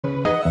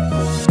What's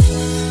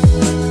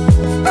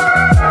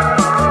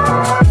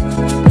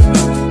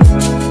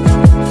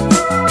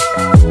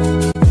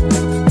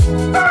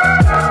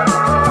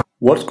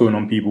going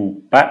on,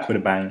 people? Back with a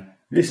bang.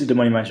 This is the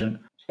Money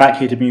Mansion, back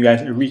here to bring you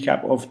guys a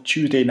recap of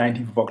Tuesday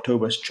 19th of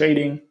October's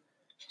trading.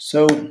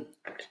 So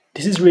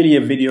this is really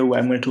a video where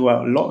I'm going to talk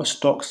about a lot of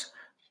stocks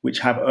which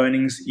have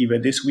earnings either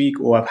this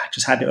week, or have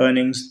just had the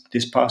earnings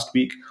this past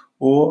week,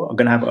 or are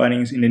going to have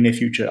earnings in the near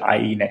future,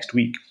 i.e. next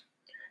week.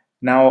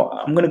 Now,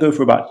 I'm going to go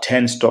for about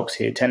 10 stocks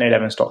here, 10 or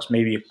 11 stocks,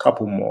 maybe a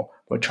couple more,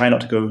 but try not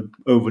to go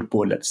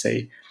overboard, let's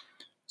say.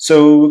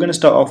 So we're going to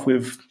start off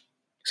with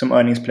some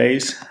earnings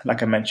plays.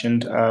 Like I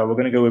mentioned, we're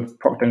going to go with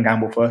Procter &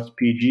 Gamble first,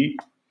 PG.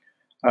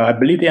 I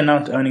believe they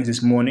announced earnings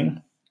this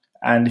morning,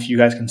 and if you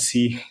guys can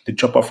see the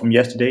drop off from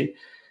yesterday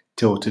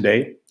till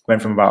today,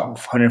 went from about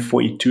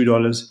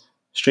 $142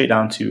 straight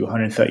down to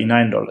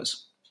 $139.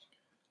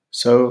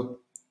 So,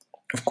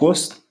 of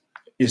course,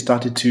 it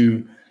started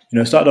to,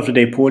 start off the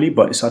day poorly,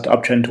 but it started to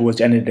uptrend towards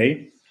the end of the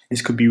day.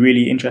 This could be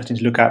really interesting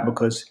to look at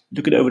because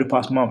look at it over the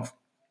past month.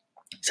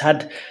 It's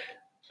had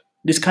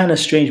this kind of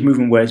strange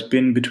movement where it's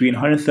been between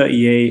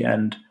 $138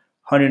 and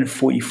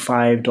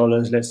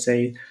 $145, let's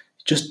say,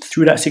 just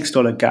through that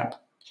 $6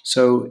 gap.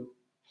 So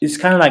it's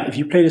kind of like if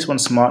you play this one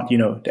smart,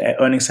 the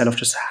earnings sell-off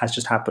has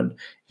just happened.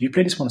 If you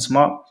play this one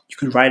smart, you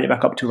could ride it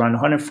back up to around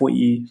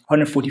 $144,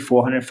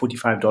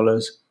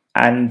 $145.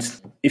 And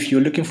if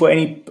you're looking for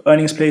any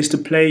earnings plays to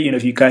play,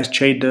 if you guys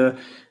trade the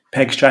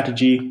PEG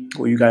strategy,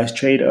 or you guys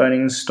trade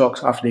earnings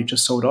stocks after they've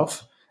just sold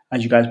off,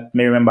 as you guys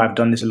may remember, I've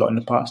done this a lot in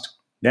the past,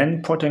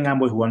 then Procter &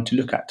 Gamble is one to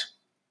look at.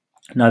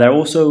 Now, there are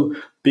also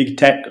big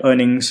tech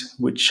earnings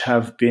which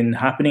have been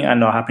happening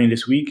and are happening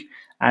this week.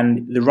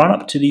 And the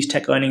run-up to these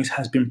tech earnings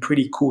has been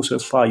pretty cool so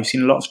far. You've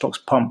seen a lot of stocks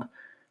pump.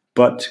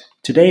 But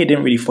today it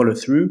didn't really follow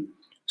through.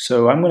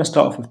 So I'm going to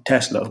start off with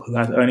Tesla, who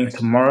has earnings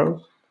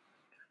tomorrow.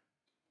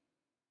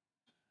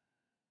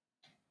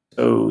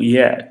 So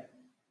yeah,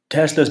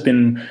 Tesla's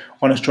been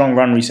on a strong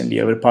run recently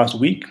over the past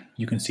week.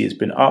 You can see it's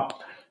been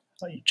up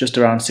just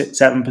around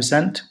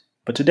 7%.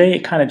 But today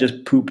it kind of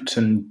just pooped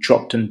and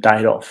dropped and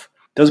died off.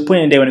 There was a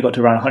point in the day when it got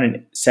to around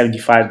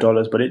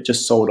 $175, but it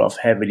just sold off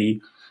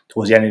heavily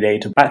towards the end of the day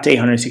to back to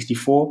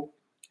 $864.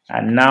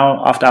 And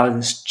now, after I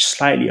was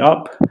slightly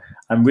up,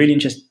 I'm really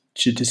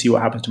interested to see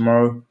what happens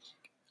tomorrow.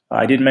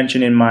 I did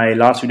mention in my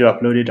last video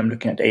uploaded, I'm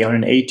looking at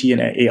 $880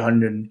 and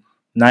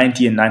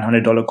 $890 and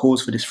 $900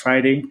 calls for this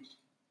Friday.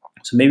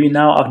 So maybe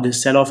now after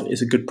this sell-off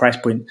is a good price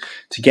point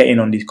to get in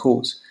on these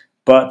calls.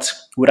 But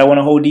would I want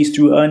to hold these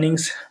through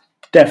earnings?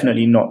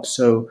 Definitely not.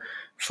 So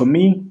for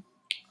me,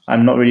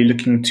 I'm not really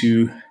looking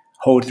to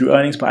hold through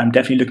earnings, but I'm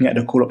definitely looking at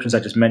the call options I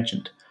just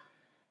mentioned.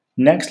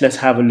 Next, let's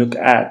have a look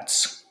at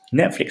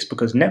Netflix,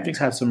 because Netflix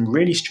had some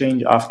really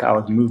strange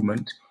after-hours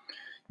movement,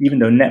 even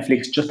though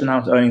Netflix just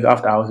announced earnings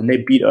after hours and they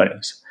beat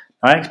earnings.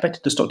 Now, I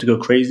expected the stock to go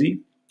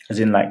crazy, as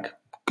in like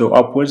go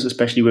upwards,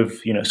 especially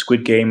with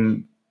Squid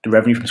Game, the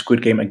revenue from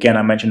Squid Game. Again,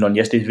 I mentioned on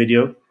yesterday's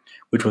video,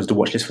 which was the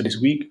watch list for this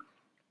week.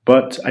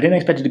 But I didn't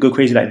expect it to go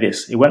crazy like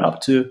this. It went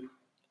up to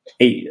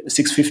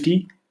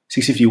 650,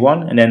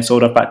 651, and then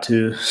sold up back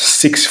to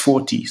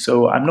 640.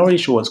 So I'm not really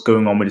sure what's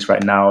going on with this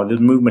right now. The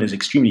movement is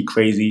extremely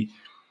crazy.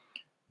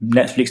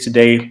 Netflix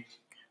today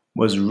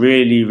was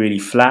really, really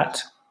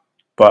flat,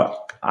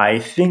 but I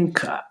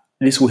think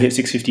this will hit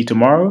 650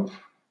 tomorrow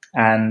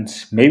and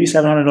maybe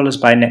 $700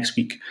 by next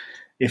week.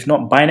 If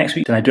not by next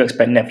week, then I do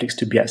expect Netflix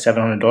to be at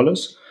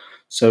 $700.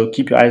 So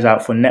keep your eyes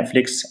out for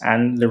Netflix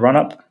and the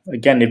run-up.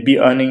 Again, they beat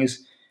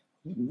earnings.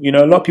 A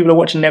lot of people are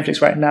watching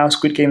Netflix right now.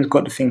 Squid Game's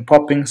got the thing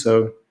popping,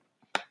 so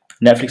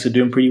Netflix are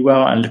doing pretty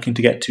well and looking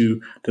to get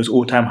to those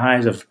all-time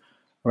highs of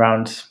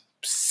around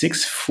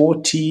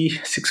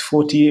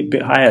 640, a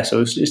bit higher.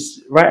 So it's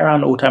right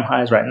around all-time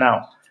highs right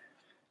now.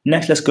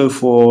 Next, let's go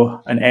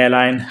for an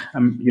airline,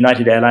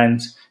 United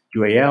Airlines,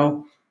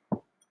 UAL.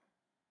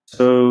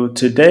 So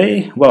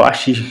today, well,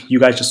 actually, you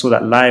guys just saw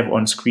that live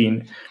on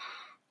screen.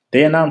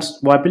 They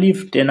announced, I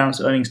believe they announced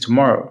earnings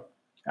tomorrow.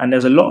 And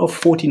there's a lot of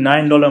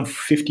 $49 and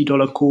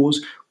 $50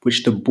 calls,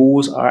 which the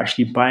bulls are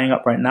actually buying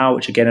up right now,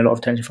 which are getting a lot of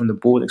attention from the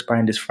bulls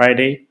expiring this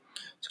Friday.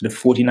 So the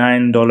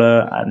 $49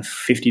 and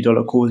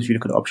 $50 calls, if you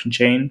look at the option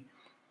chain,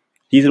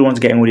 these are the ones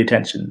getting all the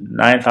attention.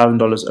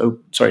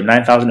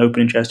 $9,000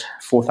 open interest,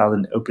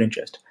 $4,000 open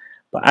interest.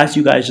 But as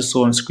you guys just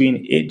saw on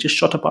screen, it just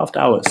shot up after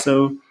hours.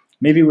 So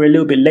maybe we're a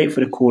little bit late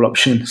for the call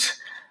options.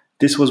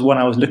 This was one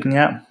I was looking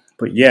at.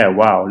 But yeah,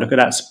 wow, look at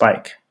that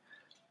spike.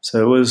 So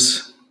it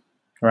was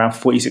around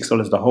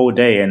 $46 the whole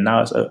day, and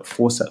now it's at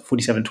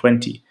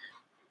 $47.20.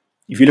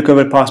 If you look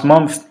over the past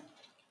month,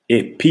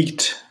 it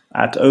peaked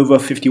at over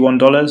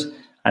 $51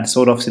 and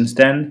sold off since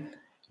then.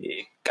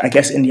 I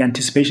guess in the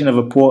anticipation of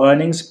a poor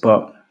earnings,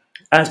 but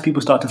as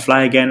people start to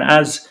fly again,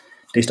 as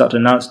they start to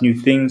announce new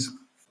things,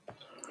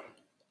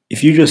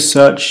 if you just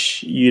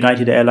search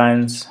United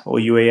Airlines or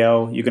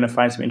UAL, you're going to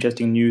find some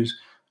interesting news.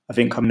 I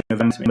think coming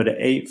November the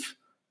 8th,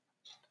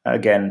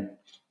 again,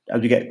 as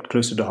we get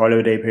closer to the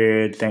holiday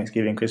period,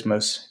 Thanksgiving,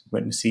 Christmas, we're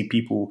going to see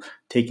people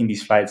taking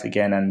these flights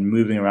again and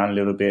moving around a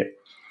little bit.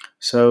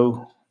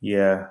 So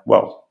yeah,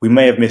 well, we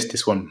may have missed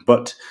this one,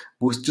 but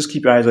we'll just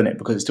keep your eyes on it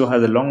because it still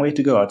has a long way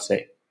to go, I'd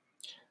say.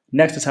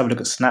 Next, let's have a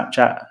look at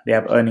Snapchat. They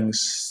have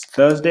earnings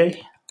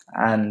Thursday,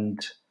 and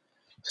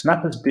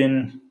Snap has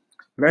been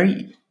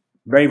very,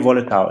 very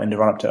volatile in the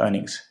run up to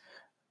earnings.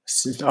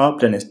 It's up,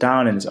 then it's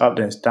down, and it's up,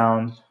 then it's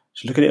down.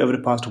 So look at it over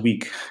the past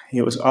week.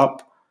 It was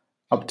up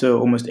to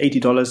almost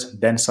 $80,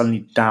 then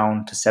suddenly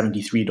down to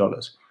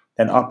 $73,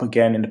 then up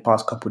again in the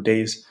past couple of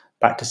days,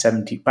 back to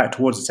 70, back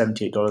towards the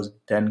 $78,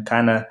 then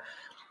kind of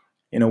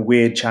in a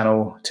weird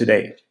channel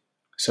today.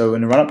 So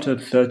in the run up to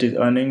Thursday's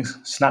earnings,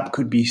 Snap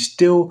could be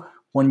still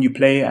one you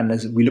play, and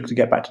as we look to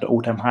get back to the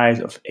all-time highs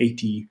of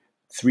 $83,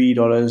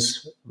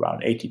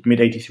 around 80 mid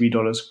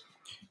 $83,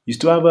 you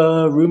still have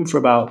a room for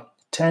about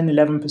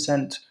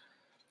 10-11%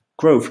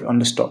 growth on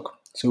the stock.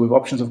 So with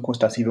options, of course,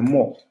 that's even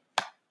more.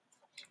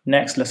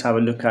 Next, let's have a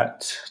look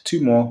at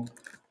two more.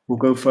 We'll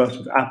go first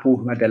with Apple,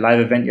 who had their live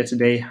event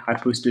yesterday. I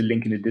posted a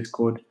link in the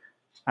Discord,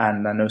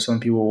 and I know some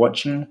people were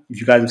watching. If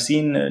you guys have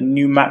seen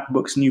new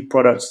MacBooks, new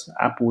products,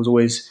 Apple was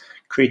always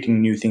creating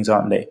new things,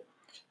 aren't they?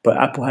 But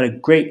Apple had a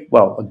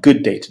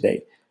good day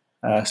today.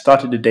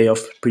 Started the day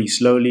off pretty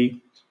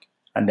slowly,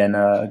 and then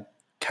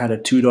had a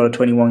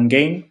 $2.21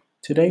 gain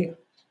today.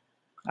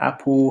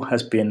 Apple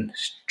has been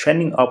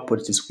trending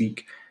upwards this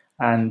week,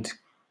 and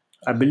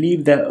I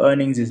believe their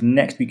earnings is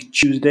next week,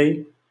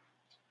 Tuesday.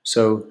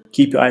 So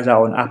keep your eyes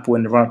out on Apple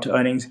in the run up to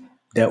earnings.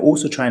 They're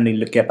also trying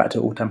to get back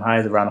to all-time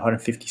highs around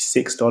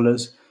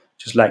 $156,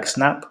 just like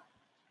Snap.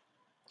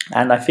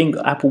 And I think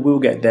Apple will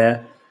get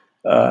there.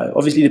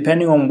 Obviously,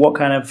 depending on what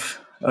kind of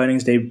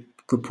earnings they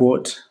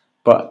report.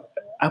 But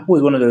Apple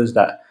is one of those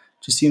that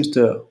just seems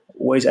to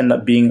always end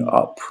up being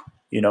up.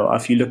 You know,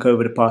 if you look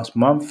over the past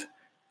month,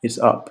 it's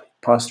up.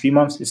 Past 3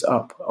 months, it's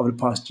up. Over the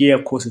past year,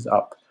 of course, it's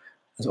up.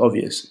 It's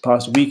obvious.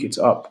 Past week, it's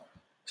up.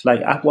 It's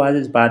like Apple has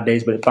its bad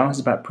days, but it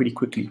bounces back pretty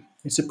quickly.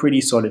 It's a pretty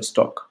solid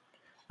stock.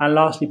 And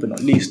lastly but not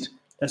least,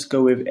 let's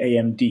go with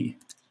AMD.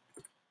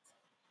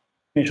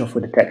 Finish off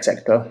with the tech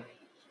sector.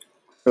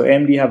 So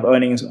AMD have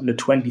earnings on the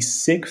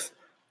 26th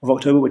of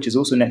October, which is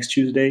also next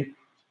Tuesday.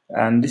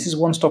 And this is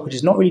one stock which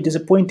is not really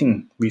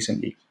disappointing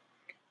recently.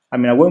 I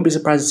mean, I won't be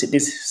surprised to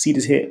see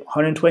this hit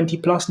 120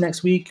 plus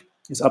next week.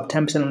 It's up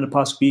 10% on the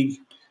past week.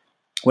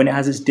 When it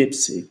has its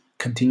dips, it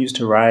continues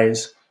to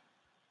rise.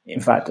 In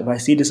fact, if I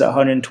see this at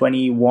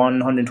 121,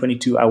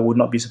 122, I would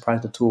not be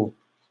surprised at all.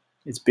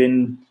 It's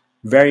been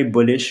very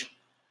bullish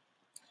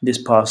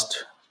this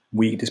past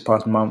week, this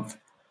past month.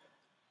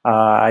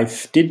 I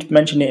did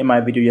mention it in my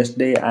video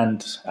yesterday,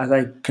 and as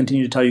I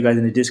continue to tell you guys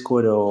in the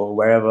Discord or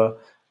wherever,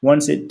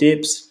 once it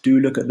dips, do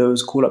look at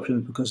those call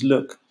options because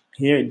look,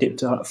 here it dipped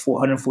to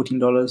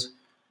 $114.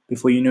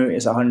 Before you know it,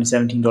 it's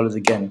 $117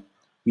 again.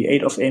 We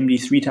ate off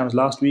AMD 3 times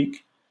last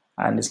week,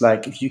 and it's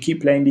like if you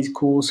keep playing these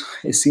calls,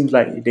 it seems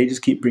like they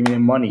just keep bringing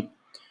in money.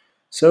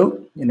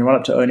 So, in the run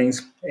up to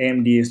earnings,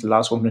 AMD is the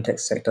last one from the tech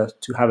sector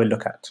to have a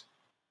look at.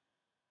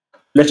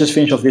 Let's just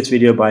finish off this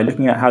video by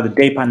looking at how the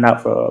day panned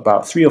out for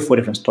about 3 or 4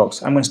 different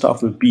stocks. I'm going to start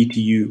off with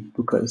BTU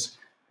because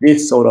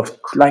this sold off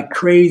like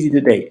crazy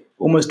today,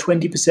 almost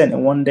 20%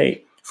 in one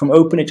day. From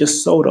open, it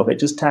just sold off, it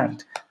just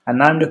tanked. And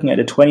now I'm looking at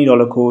the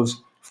 $20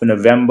 calls for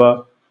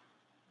November.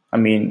 I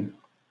mean,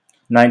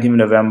 19th of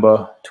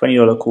November,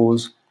 $20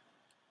 calls,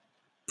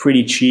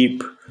 pretty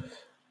cheap.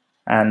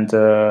 And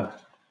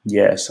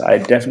yes, I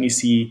definitely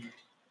see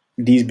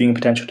these being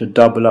potential to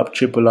double up,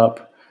 triple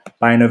up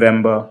by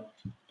November.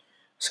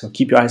 So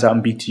keep your eyes out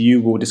on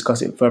BTU. We'll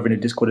discuss it further in the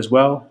Discord as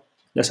well.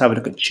 Let's have a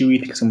look at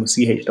Chewy, ticker symbol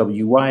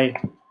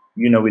CHWY.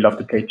 You know we love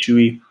to play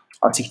Chewy.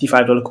 Our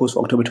 $65 calls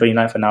for October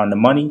 29th are now in the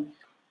money.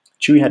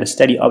 Chewy had a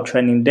steady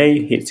uptrending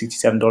day, hit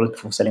 $67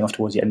 before selling off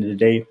towards the end of the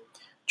day.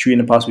 Chewy in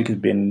the past week has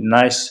been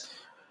nice.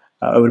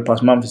 Over the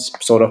past month, it's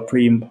sold off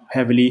pretty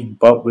heavily,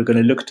 but we're going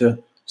to look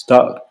to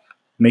start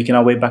making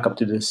our way back up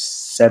to the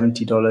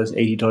 $70,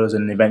 $80,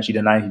 and eventually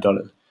the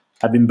 $90.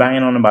 I've been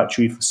banging on about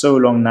Chewy for so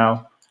long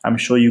now. I'm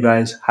sure you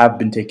guys have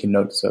been taking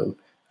notes, so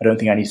I don't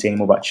think I need to say any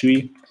more about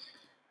Chewy.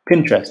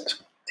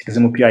 Pinterest, ticker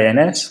symbol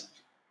PINS,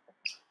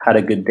 had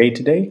a good day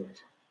today,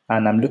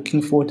 and I'm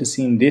looking forward to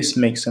seeing this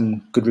make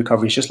some good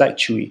recoveries, just like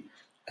Chewy.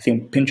 I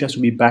think Pinterest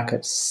will be back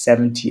at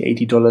 $70,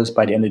 $80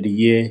 by the end of the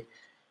year.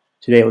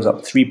 Today it was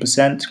up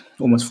 3%,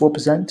 almost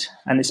 4%,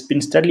 and it's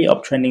been steadily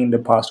uptrending in the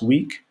past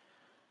week.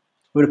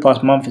 Over the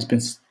past month, it's been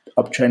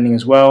uptrending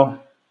as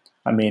well.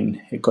 I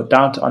mean, it got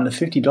down to under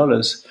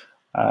 $50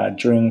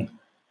 during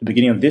the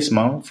beginning of this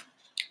month,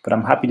 but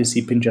I'm happy to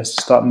see Pinterest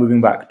start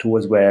moving back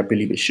towards where I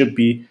believe it should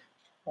be,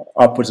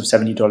 upwards of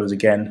 $70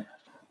 again.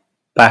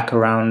 Back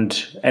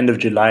around end of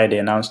July, they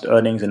announced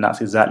earnings, and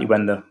that's exactly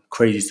when the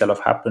crazy sell-off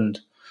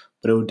happened.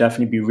 But it would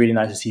definitely be really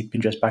nice to see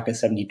Pinterest back at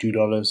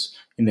 $72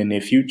 in the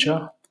near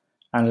future.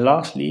 And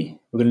lastly,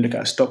 we're going to look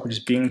at a stock which is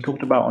being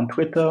talked about on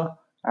Twitter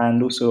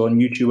and also on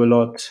YouTube a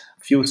lot,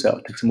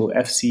 FuelCell, ticker symbol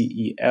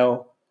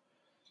FCEL.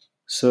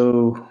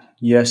 So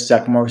yes,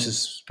 Zach Morris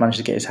has managed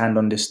to get his hand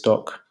on this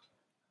stock.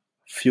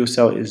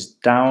 FuelCell is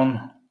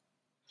down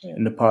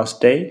in the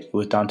past day. It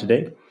was down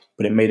today,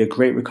 but it made a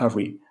great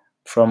recovery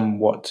from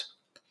what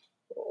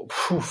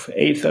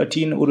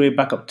 813 all the way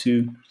back up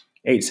to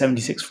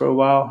 876 for a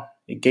while.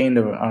 It gained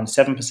around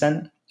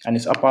 7%, and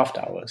it's up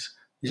after hours.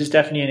 This is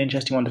definitely an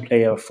interesting one to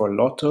play for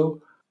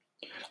Lotto.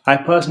 I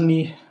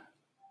personally,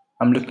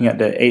 I'm looking at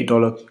the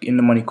 $8 in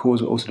the money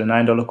calls, but also the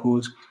 $9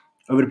 calls.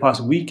 Over the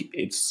past week,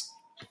 it's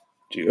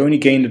only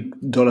gained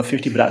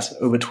 $1.50, but that's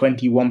over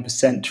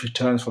 21%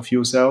 returns for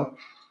fuel cell.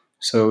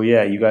 So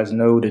yeah, you guys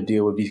know the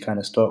deal with these kind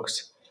of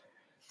stocks.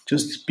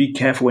 Just be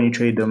careful when you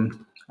trade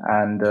them.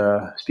 And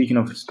speaking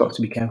of stocks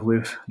to be careful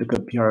with, look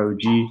at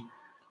PROG.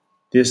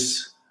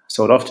 This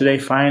sold off today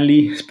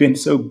finally. It's been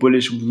so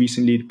bullish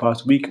recently the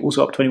past week.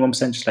 Also up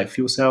 21%, just like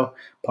fuel cell.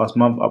 Past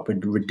month up a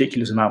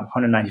ridiculous amount,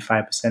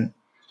 195%.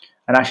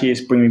 And actually,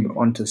 it's bringing me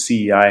on to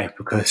CEI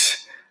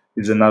because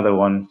there's another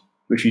one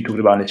which we talked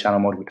about on the channel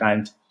multiple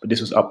times. But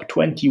this was up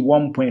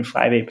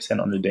 21.58%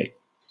 on the day.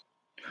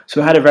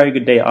 So I had a very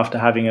good day after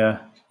having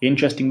a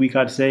interesting week,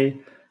 I'd say.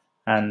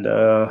 And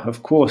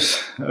of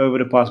course, over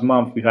the past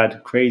month, we've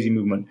had crazy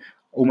movement.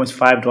 Almost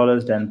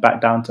 $5, then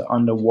back down to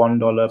under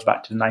 $1,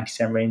 back to the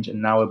 90-cent range,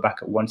 and now we're back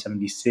at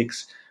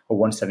 176 or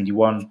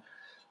 171.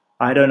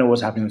 I don't know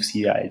what's happening with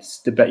CEI.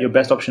 It's your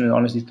best option is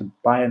honestly to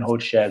buy and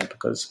hold shares,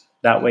 because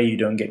that way you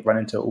don't get run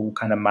into all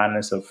kind of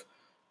madness of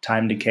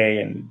time decay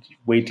and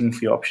waiting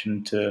for your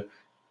option to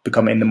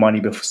become in the money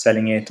before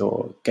selling it,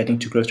 or getting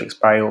too close to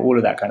expiry, or all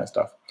of that kind of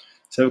stuff.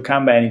 So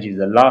Canberra Energy is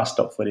the last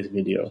stop for this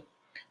video.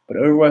 But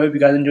overall, I hope you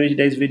guys enjoyed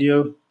today's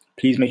video.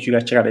 Please make sure you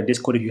guys check out the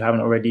Discord if you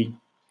haven't already.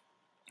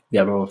 We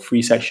have a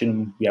free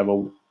section. We have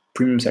a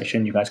premium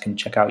section. You guys can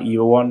check out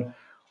either one.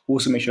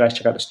 Also, make sure you guys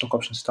check out the stock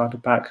option starter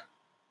pack.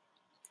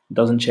 It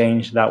doesn't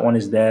change. That one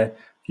is there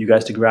for you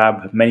guys to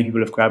grab. Many people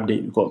have grabbed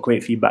it. We've got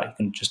great feedback. You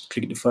can just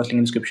click the first link in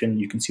the description.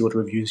 You can see all the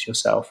reviews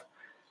yourself.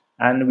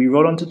 And we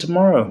roll on to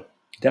tomorrow.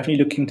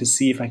 Definitely looking to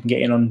see if I can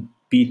get in on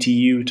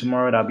BTU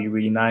tomorrow. That'd be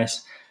really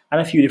nice.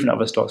 And a few different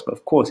other stocks. But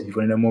of course, if you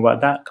want to know more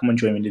about that, come and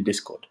join me in the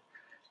Discord.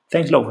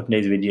 Thanks a lot for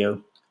today's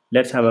video.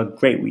 Let's have a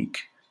great week.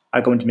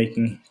 I go into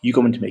making, you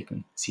go into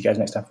making. See you guys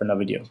next time for another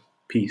video.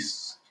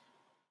 Peace.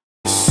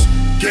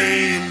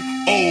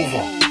 Game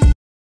over.